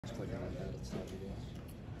clicking like that at the start of the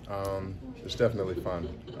game? It's definitely fun.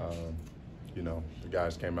 You know, the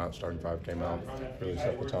guys came out, starting five came out, really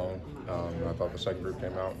set the tone. I thought the second group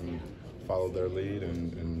came out and followed their lead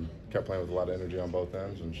and kept playing with a lot of energy on both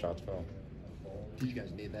ends, and shots fell. Did you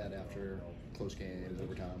guys need that after close games,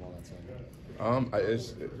 overtime, all that stuff?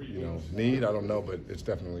 Need, I don't know, but it's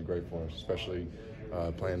definitely great for us, especially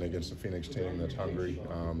playing against a Phoenix team that's hungry,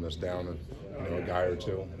 that's down a guy or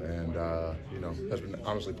two, and has been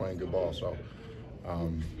honestly playing good ball. So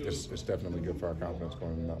it's definitely good for our confidence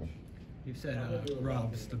going into that one. You've said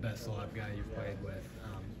Rob's the best lob guy you've played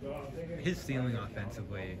with. His ceiling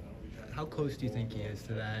offensively, how close do you think he is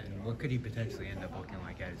to that, and what could he potentially end up looking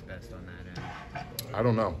like at his best on that end? I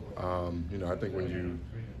don't know. I think when you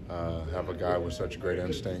have a guy with such great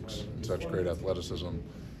instincts and such great athleticism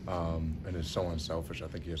and is so unselfish, I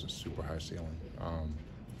think he has a super high ceiling.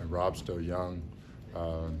 And Rob's still young.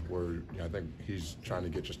 I think he's trying to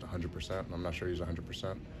get just 100%, and I'm not sure he's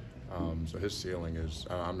 100%. So his ceiling is,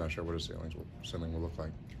 I'm not sure what his ceiling will look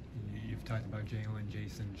like. You've talked about Jalen,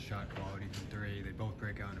 Jason's shot quality from three. They both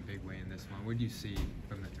break out in a big way in this one. What do you see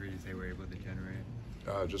from the threes they were able to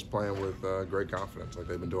generate? Just playing with great confidence, like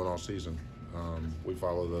they've been doing all season. We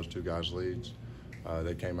follow those two guys' leads.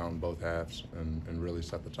 They came out in both halves and really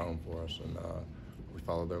set the tone for us, and we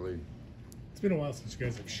followed their lead. It's been a while since you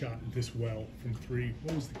guys have shot this well from three.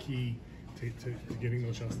 What was the key to getting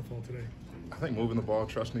those shots to fall today? I think moving the ball,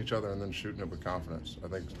 trusting each other, and then shooting it with confidence. I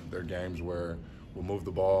think there are games where we'll move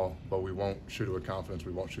the ball, but we won't shoot it with confidence.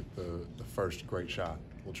 We won't shoot the first great shot.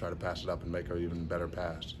 We'll try to pass it up and make an even better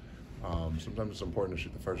pass. Sometimes it's important to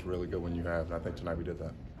shoot the first really good one you have, and I think tonight we did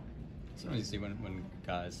that. Sometimes you see when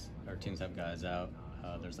guys or teams have guys out,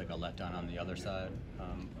 there's like a letdown on the other side.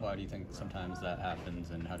 Why do you think sometimes that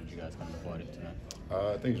happens, and how did you guys kind of avoid it tonight?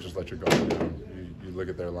 I think you just let your guard down. You look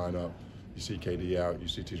at their lineup. You see KD out, you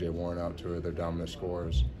see TJ Warren out to their dominant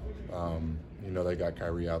scorers. They got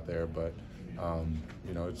Kyrie out there, but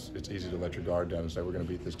it's easy to let your guard down and say we're going to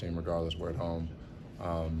beat this team regardless. We're at home,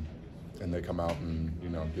 and they come out and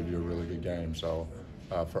give you a really good game. So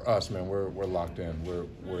for us, man, we're locked in.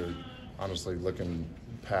 We're honestly looking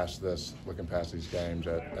past this, looking past these games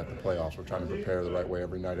at the playoffs. We're trying to prepare the right way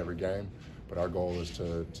every night, every game, but our goal is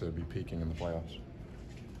to be peaking in the playoffs.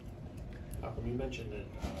 Malcolm, you mentioned that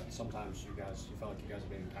sometimes you felt like you guys are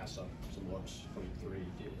being passed up some looks from three.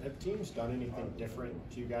 Have teams done anything different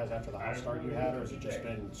to you guys after the hot start you had, or has it just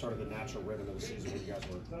been sort of the natural rhythm of the season when you guys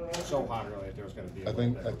were so hot early that there was going to be I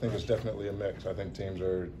think it's definitely a mix. I think teams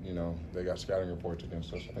are, they got scouting reports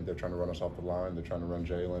against us. I think they're trying to run us off the line. They're trying to run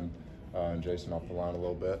Jalen and Jason off the line a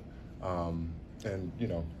little bit. And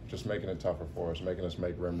just making it tougher for us, making us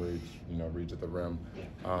make rim reads, reads at the rim.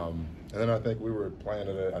 And then I think we were playing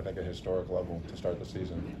at a historic level to start the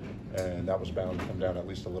season, and that was bound to come down at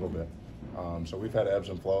least a little bit. So we've had ebbs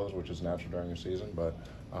and flows, which is natural during the season, but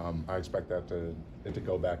I expect that to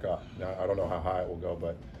go back up. Now, I don't know how high it will go,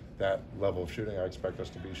 but that level of shooting, I expect us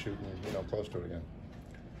to be shooting, close to it again.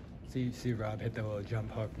 So you see Rob hit the little jump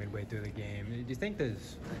hook midway through the game. Do you think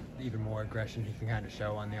there's even more aggression he can kind of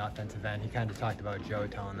show on the offensive end? He kind of talked about Joe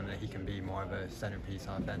telling him that he can be more of a centerpiece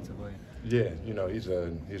offensively. Yeah,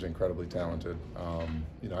 he's incredibly talented.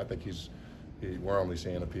 I think we're only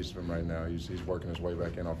seeing a piece of him right now. He's working his way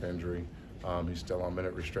back in off injury. He's still on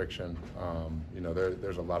minute restriction.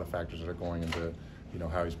 There's a lot of factors that are going into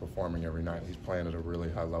how he's performing every night. He's playing at a really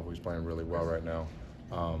high level. He's playing really well right now.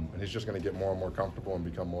 And he's just going to get more and more comfortable and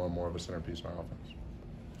become more and more of a centerpiece in our offense.